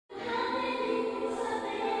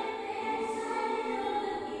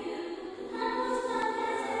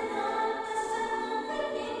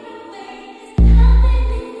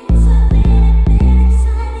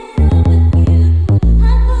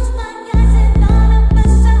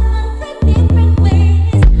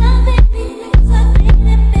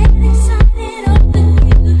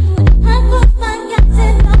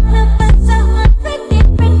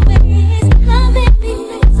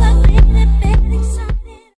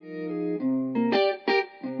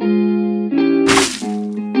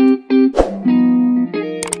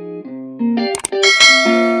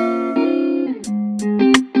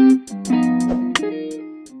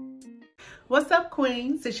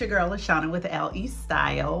Queens, it's your girl Lashana with LE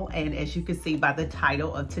Style, and as you can see by the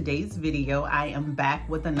title of today's video, I am back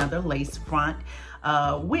with another lace front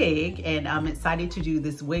wig, and I'm excited to do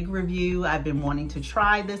this wig review. I've been wanting to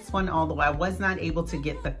try this one, although I was not able to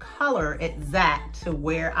get the color exact to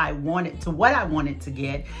what I wanted to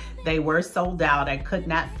get. They were sold out. I could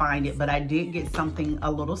not find it, but I did get something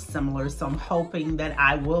a little similar, so I'm hoping that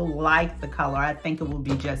I will like the color. I think it will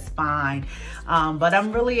be just fine, but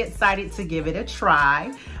I'm really excited to give it a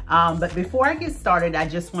try. But before I get started, I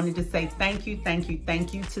just wanted to say thank you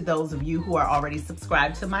to those of you who are already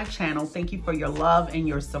subscribed to my channel. Thank you for your love and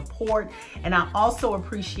your support, and I also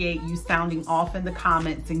appreciate you sounding off in the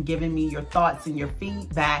comments and giving me your thoughts and your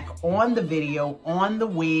feedback on the video, on the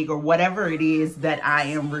wig, or whatever it is that I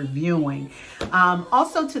am reviewing.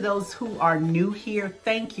 Also, to those who are new here,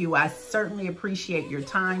 thank you. I certainly appreciate your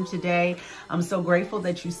time today. I'm so grateful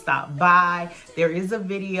that you stopped by. There is a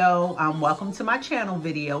video, welcome to my channel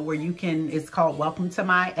video, where you can, it's called Welcome to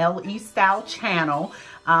My LE Style channel,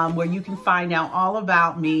 where you can find out all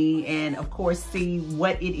about me and of course see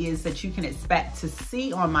what it is that you can expect to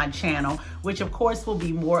see on my channel, which of course will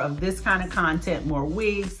be more of this kind of content, more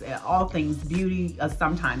wigs, all things beauty,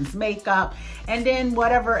 sometimes makeup, and then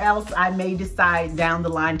whatever else I may decide down the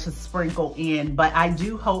line to sprinkle in. But I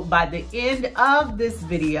do hope by the end of this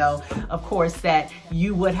video, of course, that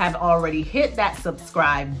you would have already hit that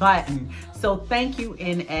subscribe button. So thank you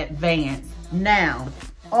in advance. Now,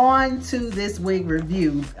 on to this wig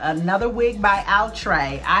review. Another wig by OUTRE.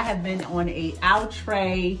 I have been on a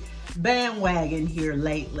OUTRE bandwagon here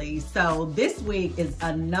lately. So this wig is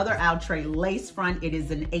another OUTRE lace front. It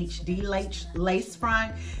is an HD lace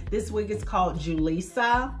front. This wig is called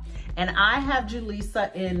Julisa, and I have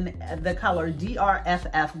Julisa in the color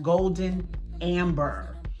DRFF Golden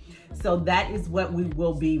Amber. So that is what we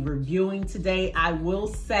will be reviewing today. I will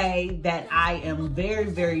say that I am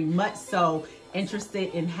very much so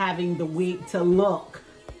interested in having the wig to look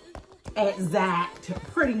exact,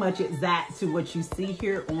 pretty much exact to what you see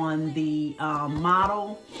here on the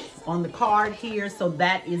model, on the card here. So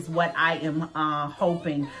that is what I am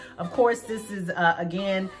hoping. Of course, this is,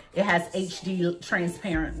 again, it has HD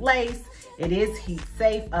transparent lace. It is heat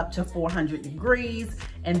safe up to 400 degrees.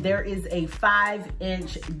 And there is a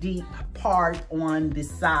 5-inch deep part on the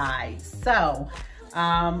side. So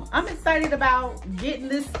I'm excited about getting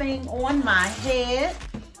this thing on my head.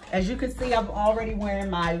 As you can see, I'm already wearing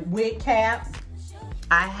my wig cap.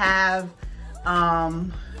 I have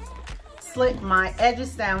slicked my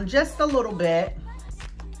edges down just a little bit.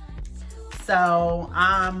 So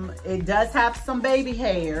it does have some baby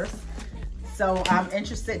hairs. So I'm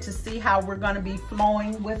interested to see how we're gonna be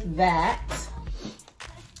flowing with that.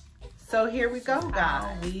 So here we go,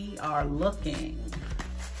 guys. We are looking.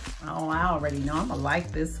 Oh, I already know I'm gonna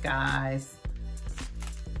like this, guys.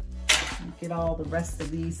 Get all the rest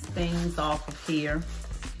of these things off of here.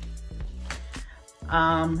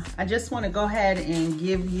 I just want to go ahead and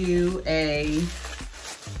give you the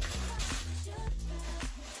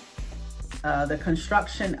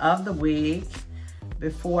construction of the wig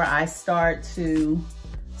before I start to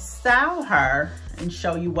style her and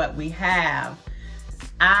show you what we have.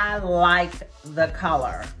 I like the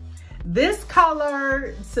color. This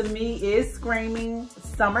color to me is screaming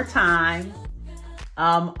summertime.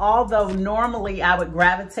 Although normally I would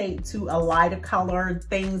gravitate to a lighter color,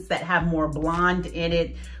 things that have more blonde in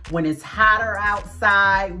it when it's hotter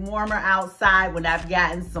outside, warmer outside, when I've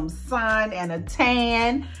gotten some sun and a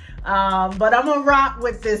tan. But I'm gonna rock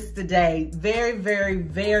with this today.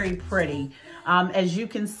 Very pretty. As you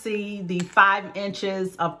can see, the 5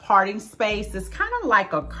 inches of parting space is kind of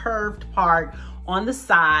like a curved part on the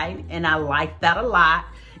side, and I like that a lot.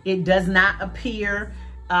 It does not appear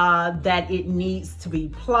that it needs to be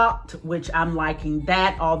plucked, which I'm liking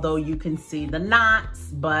that, although you can see the knots,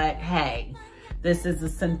 but hey, this is a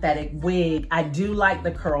synthetic wig. I do like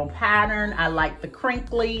the curl pattern. I like the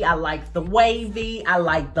crinkly. I like the wavy. I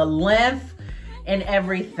like the length and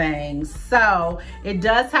everything. So it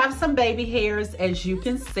does have some baby hairs, as you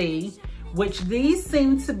can see, which these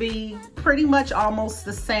seem to be pretty much almost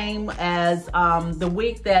the same as the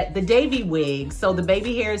wig the Davy wig. So the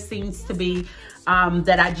baby hair seems to be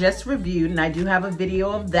that I just reviewed, and I do have a video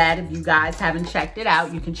of that. If you guys haven't checked it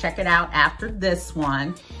out, you can check it out after this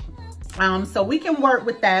one. So we can work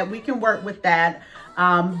with that.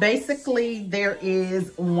 Basically, there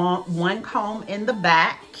is one comb in the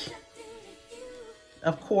back.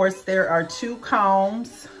 Of course, there are 2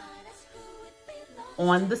 combs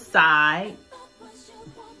on the side.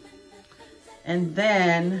 And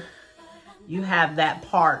then you have that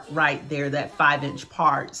part right there, that 5-inch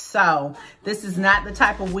part. So this is not the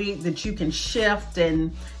type of wig that you can shift,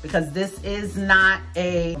 and because this is not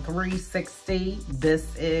a 360, this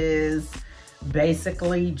is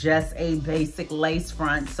basically just a basic lace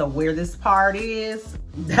front. So where this part is,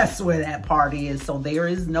 that's where that part is. So there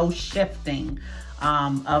is no shifting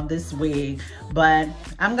of this wig. But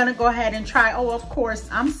I'm gonna go ahead and try. Oh, of course,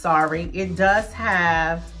 I'm sorry. It does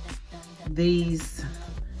have these,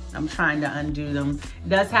 I'm trying to undo them. It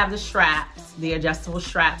does have the straps, the adjustable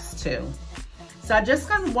straps too. So I just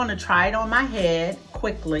gonna wanna try it on my head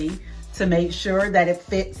quickly to make sure that it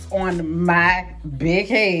fits on my big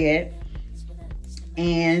head.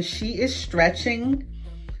 And she is stretching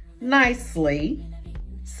nicely,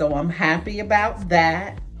 so I'm happy about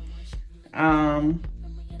that.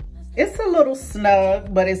 It's a little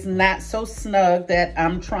snug, but it's not so snug that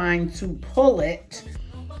I'm trying to pull it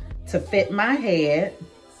to fit my head.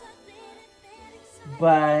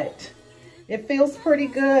 But it feels pretty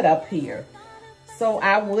good up here. So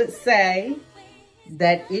I would say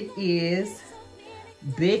that it is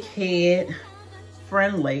big head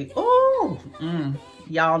friendly. Oh,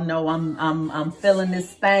 y'all know I'm feeling this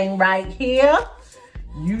thing right here.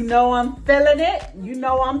 You know I'm feeling it. You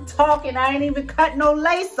know I'm talking. I ain't even cut no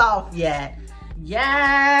lace off yet.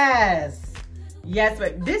 Yes. Yes,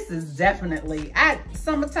 but this is definitely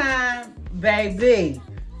summertime, baby.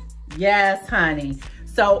 Yes, honey.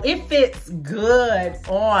 So it fits good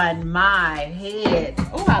on my head.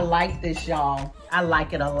 Oh, I like this, y'all. I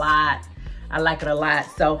like it a lot. I like it a lot.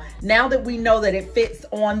 So now that we know that it fits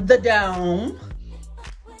on the dome,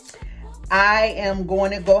 I am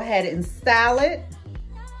going to go ahead and style it.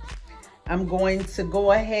 I'm going to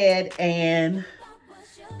go ahead and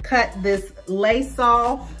cut this lace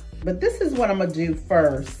off. But this is what I'm gonna do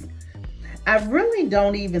first. I really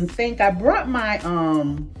don't even think, I brought my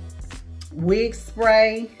wig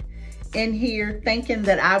spray in here thinking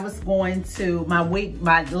that I was going to, my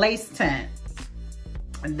lace tint.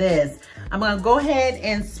 This, I'm gonna go ahead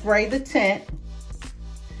and spray the tint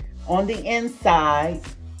on the inside,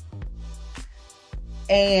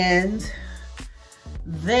 and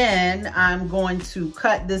then I'm going to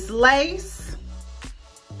cut this lace.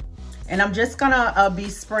 And I'm just gonna be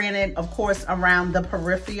spraying it, of course, around the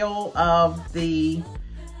peripheral of the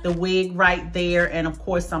wig right there. And of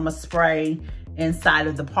course, I'm gonna spray inside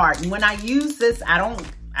of the part. And when I use this, I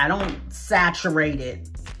don't saturate it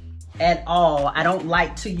at all. I don't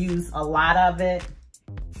like to use a lot of it.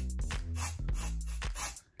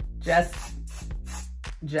 Just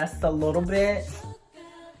a little bit.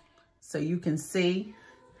 So you can see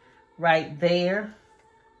right there.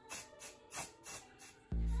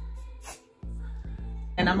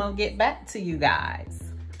 And I'm gonna get back to you guys.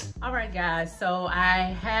 All right, guys, so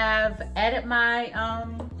I have added my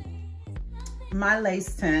my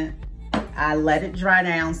lace tint. I let it dry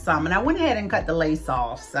down some, and I went ahead and cut the lace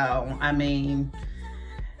off. So, I mean,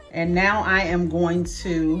 and now I am going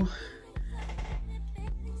to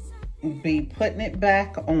be putting it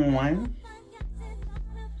back on.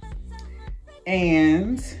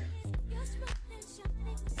 And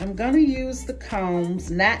I'm gonna use the combs,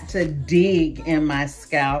 not to dig in my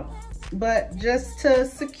scalp, but just to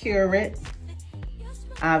secure it,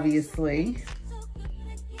 obviously,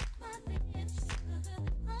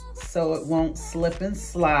 so it won't slip and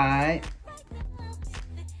slide.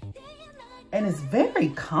 And it's very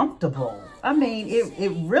comfortable. I mean,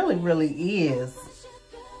 it really, really is.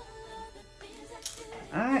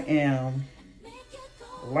 I am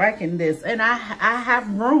liking this, and I have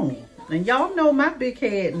room. And y'all know my big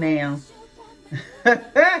head now.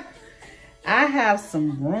 I have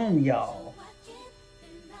some room, y'all.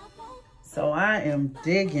 So I am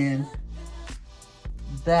digging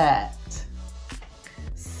that.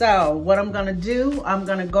 So what I'm gonna do, I'm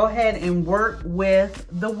gonna go ahead and work with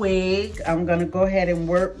the wig. I'm gonna go ahead and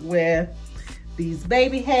work with these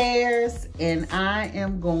baby hairs, and I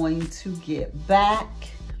am going to get back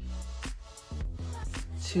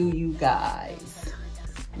to you guys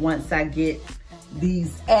once I get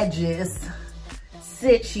these edges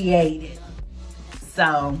situated.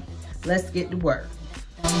 So let's get to work.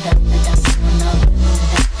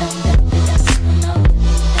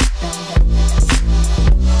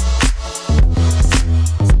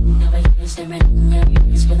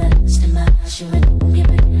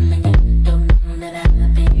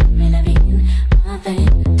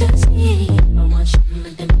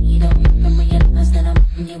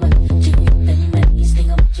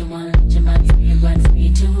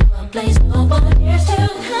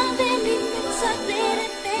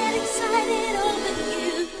 Excited over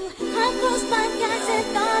you.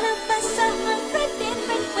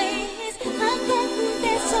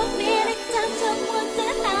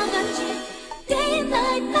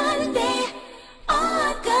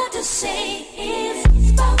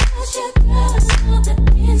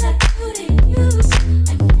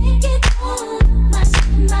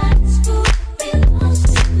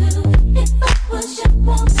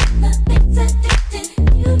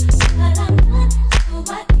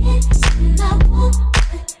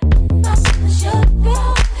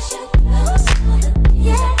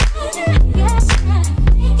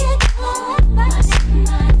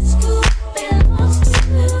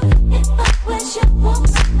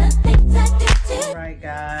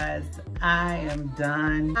 guys, I am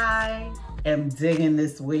done. I am digging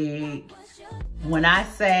this wig. When I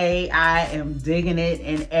say I am digging it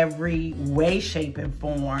in every way, shape, and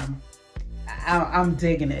form, I'm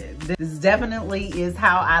digging it. This definitely is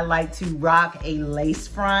how I like to rock a lace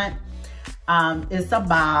front. It's a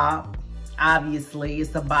bob, obviously.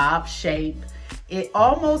 It's a bob shape. It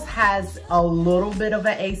almost has a little bit of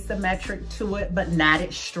an asymmetric to it, but not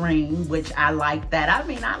extreme, which I like that. I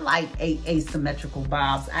mean, I like asymmetrical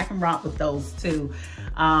bobs. I can rock with those too.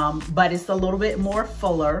 But it's a little bit more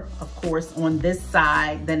fuller, of course, on this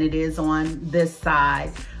side than it is on this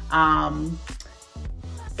side.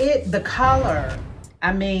 The color,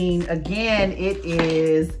 I mean, again, it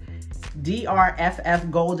is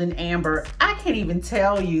DRFF Golden Amber. I can't even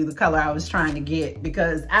tell you the color I was trying to get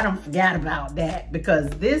because I don't forget about that, because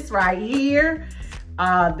this right here,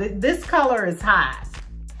 this color is hot.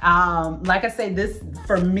 Like I say, this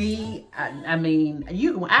for me, I mean,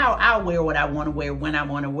 I'll wear what I want to wear when I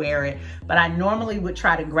want to wear it, but I normally would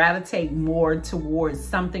try to gravitate more towards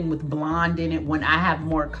something with blonde in it when I have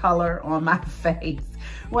more color on my face.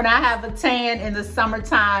 When I have a tan in the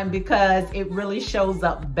summertime, because it really shows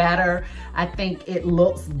up better. I think it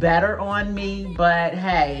looks better on me, but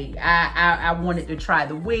hey, I wanted to try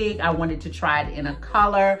the wig. I wanted to try it in a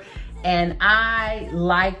color, and I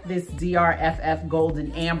like this DRFF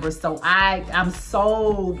Golden Amber, so I'm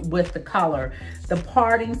sold with the color. The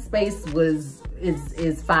parting space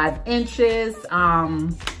is 5 inches.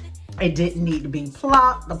 It didn't need to be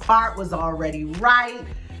plucked. The part was already right.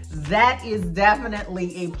 That is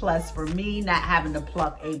definitely a plus for me, not having to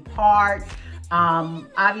pluck a part.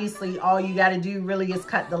 Obviously, all you got to do really is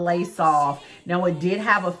cut the lace off. Now, it did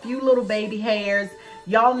have a few little baby hairs.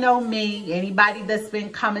 Y'all know me. Anybody that's been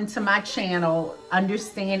coming to my channel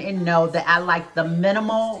understand and know that I like the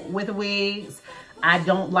minimal with wigs. I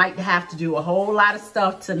don't like to have to do a whole lot of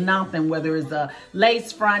stuff to nothing, whether it's a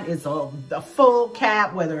lace front, it's a full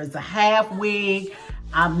cap, whether it's a half wig.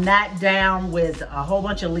 I'm not down with a whole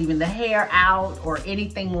bunch of leaving the hair out or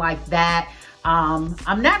anything like that.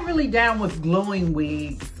 I'm not really down with gluing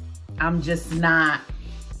wigs. I'm just not.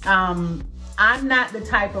 I'm not the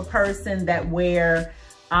type of person that where,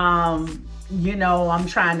 you know, I'm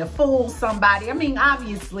trying to fool somebody. I mean,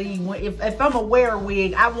 obviously, if I'm gonna wear a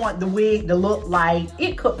wig, I want the wig to look like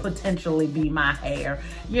it could potentially be my hair,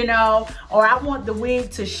 you know, or I want the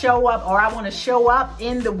wig to show up, or I want to show up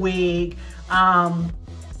in the wig,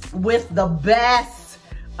 with the best,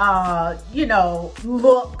 you know,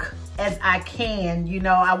 look as I can. You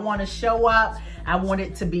know, I want to show up. I want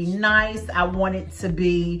it to be nice. I want it to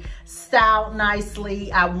be styled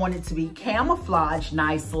nicely. I want it to be camouflaged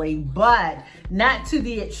nicely, but not to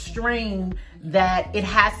the extreme that it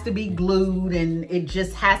has to be glued and it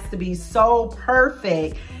just has to be so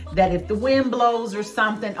perfect that if the wind blows or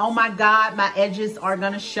something, oh my God, my edges are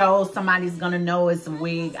going to show. Somebody's going to know it's a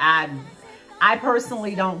wig. I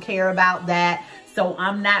personally don't care about that. So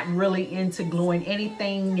I'm not really into gluing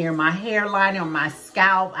anything near my hairline or my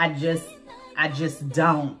scalp. I just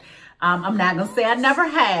don't. I'm not gonna say I never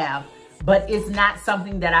have, but it's not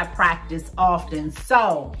something that I practice often.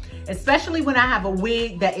 So, especially when I have a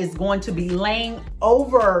wig that is going to be laying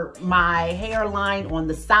over my hairline on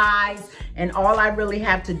the sides, and all I really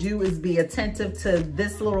have to do is be attentive to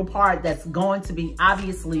this little part that's going to be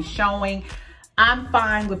obviously showing. I'm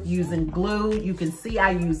fine with using glue. You can see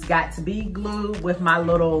I use Got To Be glue with my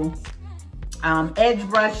little edge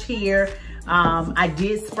brush here. I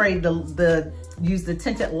did spray use the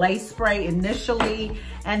tinted lace spray initially,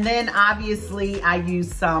 and then obviously I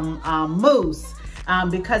used some mousse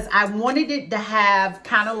because I wanted it to have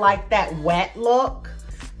kind of like that wet look,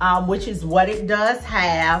 which is what it does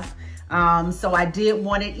have. So I did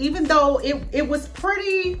want it, even though it was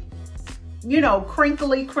pretty, you know,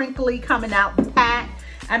 crinkly coming out the pack.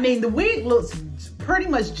 I mean, the wig looks pretty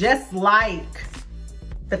much just like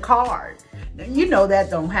the card. You know that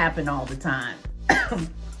don't happen all the time.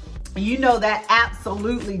 You know that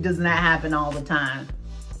absolutely does not happen all the time.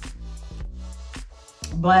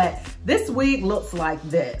 But this wig looks like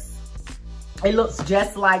this. It looks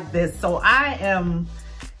just like this. So I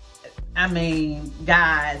mean,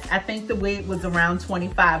 guys, I think the wig was around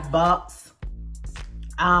 25 bucks.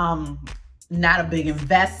 Not a big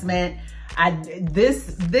investment.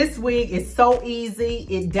 This wig is so easy.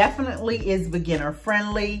 It definitely is beginner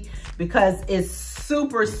friendly because it's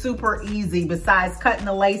super easy, besides cutting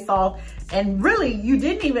the lace off. And really,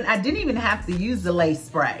 I didn't even have to use the lace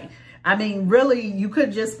spray. I mean, really, you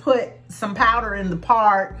could just put some powder in the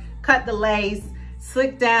part, cut the lace,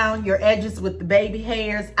 slick down your edges with the baby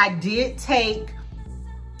hairs. I did take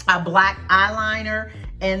a black eyeliner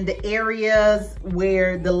and the areas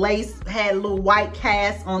where the lace had a little white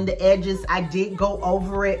cast on the edges, I did go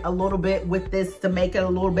over it a little bit with this to make it a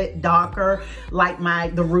little bit darker, like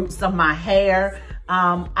the roots of my hair.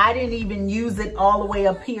 I didn't even use it all the way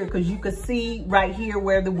up here because you could see right here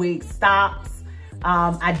where the wig stops.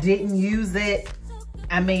 I didn't use it.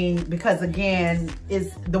 I mean, because again,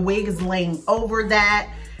 the wig is laying over that.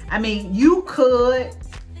 I mean, you could,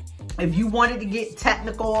 if you wanted to get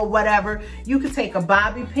technical or whatever, you could take a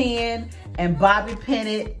bobby pin and bobby pin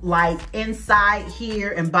it like inside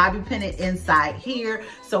here and bobby pin it inside here.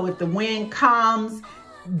 So if the wind comes,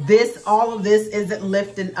 all of this isn't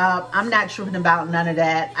lifting up. I'm not tripping about none of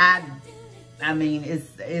that. I mean, it's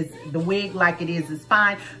the wig like it is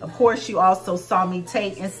fine. Of course, you also saw me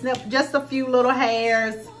take and snip just a few little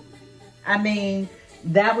hairs. I mean,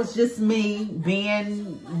 that was just me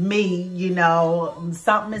being me, you know.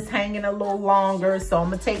 Something is hanging a little longer, so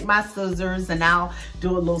I'm gonna take my scissors and I'll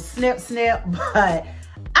do a little snip, but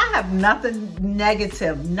I have nothing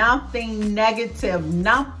negative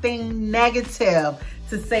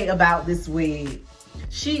to say about this wig.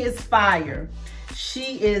 She is fire.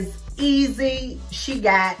 She is easy. She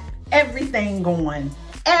got everything going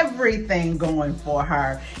for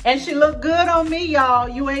her. And she looked good on me, y'all.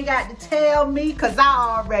 You ain't got to tell me because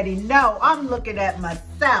I already know. I'm looking at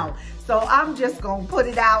myself. So I'm just going to put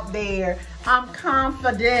it out there. I'm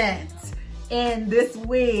confident in this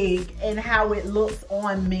wig and how it looks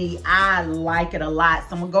on me. I like it a lot.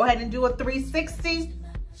 So I'm going to go ahead and do a 360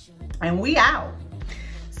 and we out.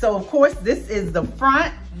 So of course, this is the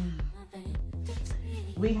front.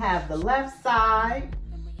 We have the left side.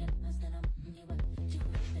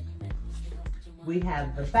 We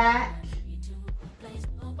have the back.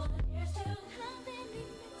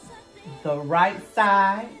 The right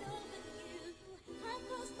side.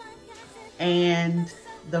 And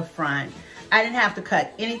the front. I didn't have to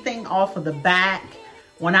cut anything off of the back.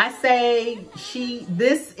 When I say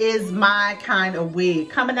this is my kind of wig.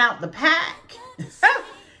 Coming out the pack.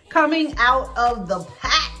 Coming out of the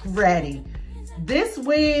pack ready. This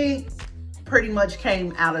wig pretty much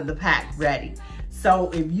came out of the pack ready. So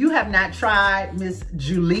if you have not tried Miss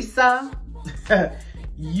Julisa,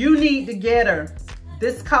 you need to get her.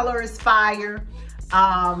 This color is fire.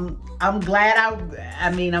 I'm glad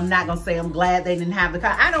I mean, I'm not gonna say I'm glad they didn't have the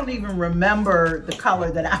color. I don't even remember the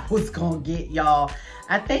color that I was gonna get, y'all.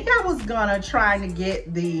 I think I was gonna try to get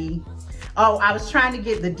I was trying to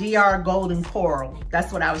get the DR Golden Coral.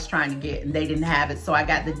 That's what I was trying to get, and they didn't have it. So I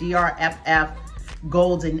got the DRFF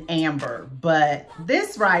Golden Amber. But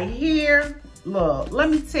this right here, look, let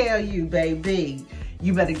me tell you, baby,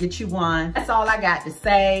 you better get you one. That's all I got to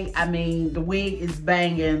say. I mean, the wig is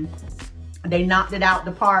banging. They knocked it out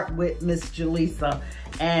the park with Miss Julisa,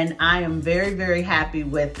 and I am very, very happy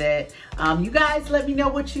with it. You guys, let me know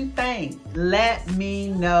what you think. Let me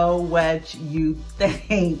know what you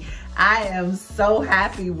think. I am so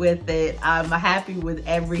happy with it. I'm happy with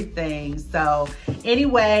everything. So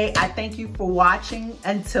anyway, I thank you for watching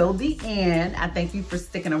until the end. I thank you for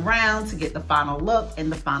sticking around to get the final look and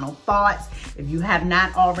the final thoughts. If you have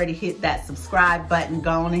not already hit that subscribe button,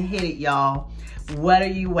 go on and hit it, y'all. What are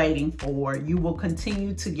you waiting for? You will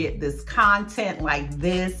continue to get this content like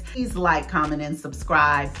this. Please like, comment, and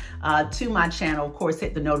subscribe to my channel. Of course,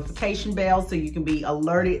 hit the notification bell so you can be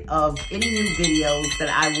alerted of any new videos that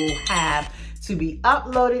I will have to be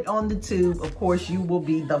uploaded on the tube. Of course, you will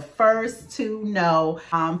be the first to know.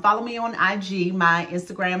 Follow me on IG. My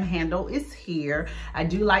Instagram handle is here. I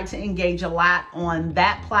do like to engage a lot on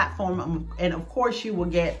that platform. And of course, you will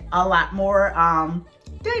get a lot more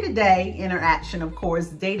day-to-day interaction, of course,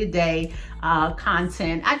 day-to-day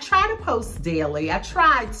content. I try to post daily. I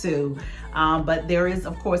try to, but there is,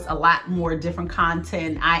 of course, a lot more different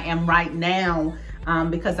content. I am right now,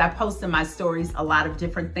 because I post in my stories a lot of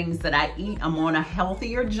different things that I eat. I'm on a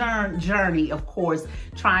healthier journey, of course,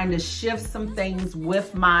 trying to shift some things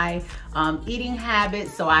with my eating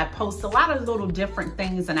habits. So I post a lot of little different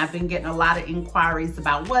things, and I've been getting a lot of inquiries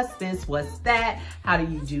about what's this, what's that, how do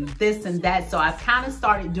you do this and that. So I've kind of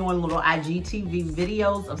started doing little IGTV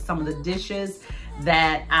videos of some of the dishes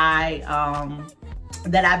that I've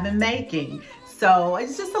been making. So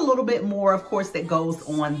it's just a little bit more, of course, that goes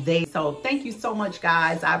on there. So thank you so much,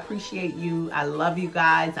 guys. I appreciate you. I love you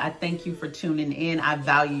guys. I thank you for tuning in. I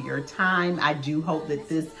value your time. I do hope that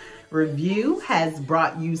this review has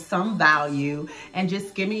brought you some value, and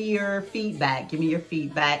just give me your feedback. Give me your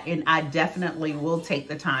feedback, and I definitely will take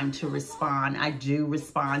the time to respond. I do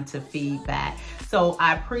respond to feedback. So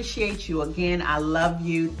I appreciate you again. I love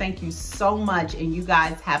you. Thank you so much. And you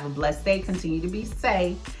guys have a blessed day. Continue to be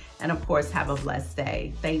safe. And of course, have a blessed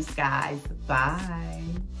day. Thanks, guys. Bye.